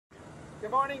Good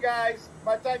morning, guys.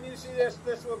 By the time you see this,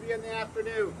 this will be in the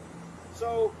afternoon.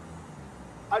 So,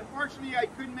 unfortunately, I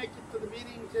couldn't make it to the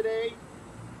meeting today,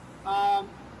 but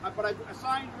I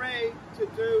assigned Ray to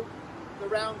do the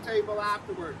round table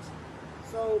afterwards.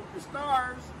 So, the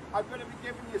stars, I'm going to be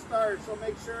giving you stars, so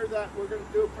make sure that we're going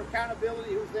to do it for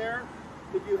accountability, who's there.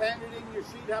 If you handed in your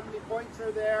sheet, how many points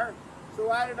are there.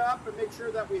 So add it up and make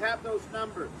sure that we have those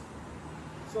numbers.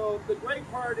 So the great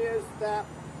part is that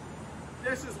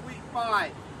this is week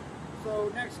 5.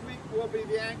 So next week will be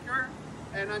the anchor,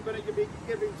 and I'm going to be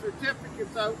giving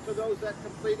certificates out to those that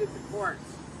completed the course.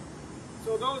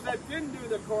 So those that didn't do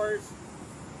the course,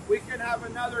 we can have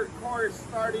another course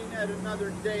starting at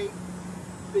another date,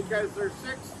 because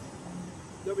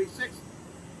there'll be 6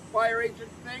 fire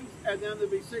agent things, and then there'll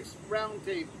be 6 round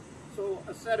tables. So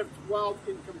a set of 12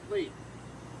 incomplete.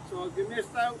 So if you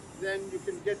missed out, then you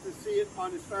can get to see it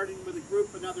on starting with a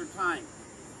group another time.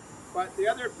 But the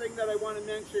other thing that I want to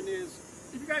mention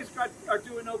is, if you guys are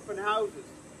doing open houses,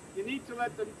 you need to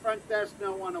let the front desk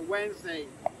know on a Wednesday,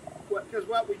 because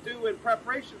what we do in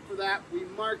preparation for that, we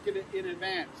market it in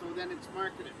advance, so then it's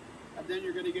marketed, and then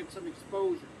you're going to get some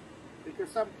exposure. Because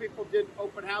some people did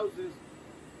open houses,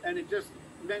 and it just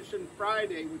mentioned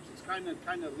Friday, which is kind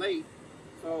of late.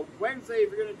 So Wednesday,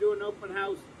 if you're going to do an open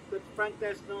house, the front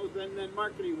desk knows, then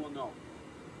marketing will know.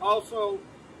 Also,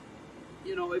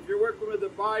 you know, if you're working with a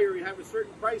buyer, you have a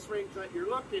certain price range that you're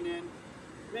looking in,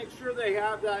 make sure they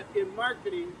have that in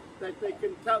marketing, that they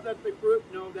can tell that the group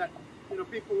know that, you know,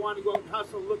 people want to go and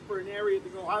hustle, look for an area to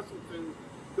go hustle to,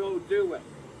 go do it.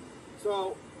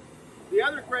 So the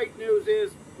other great news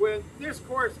is, when this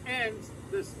course ends,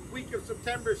 this week of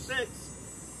September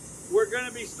 6th, we're going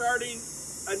to be starting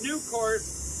a new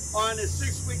course on a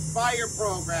 6-week buyer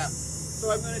program. So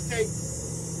I'm going to take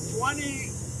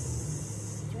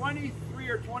 23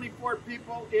 or 24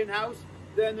 people in-house,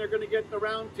 then they're going to get the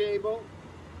round table,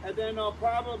 and then I'll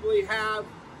probably have,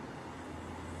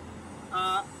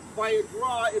 by a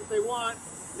draw, if they want,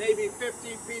 maybe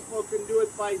 15 people can do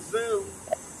it by Zoom,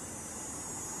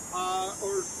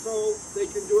 or so they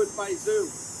can do it by Zoom.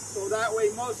 So that way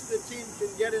most of the team can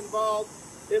get involved.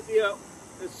 It'll be a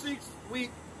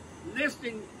 6-week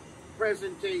listing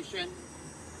presentation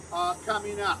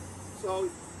coming up. So,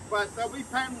 but there'll be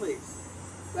penalties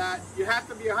that you have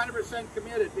to be 100%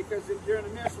 committed, because if you're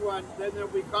going to miss one, then there'll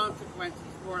be consequences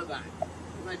for that.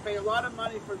 Because I pay a lot of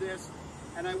money for this,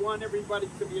 and I want everybody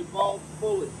to be involved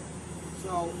fully.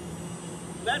 So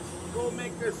let's go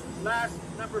make this last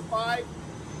number 5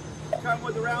 come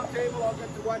with the round table. I'll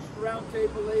get to watch the round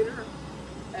table later,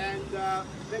 and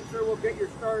make sure we'll get your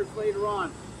stars later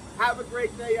on. Have a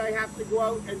great day. I have to go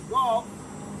out and golf.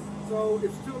 So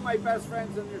it's 2 of my best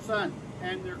friends and their son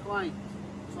and their clients.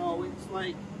 So it's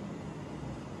like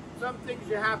some things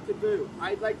you have to do.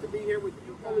 I'd like to be here with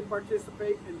you, fully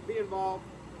participate and be involved,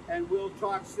 and we'll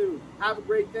talk soon. Have a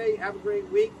great day. Have a great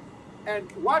week.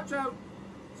 And watch out,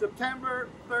 September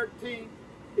 13th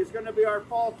is going to be our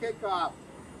fall kickoff.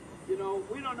 You know,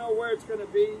 we don't know where it's going to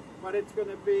be, but it's going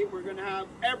to be, we're going to have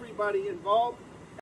everybody involved.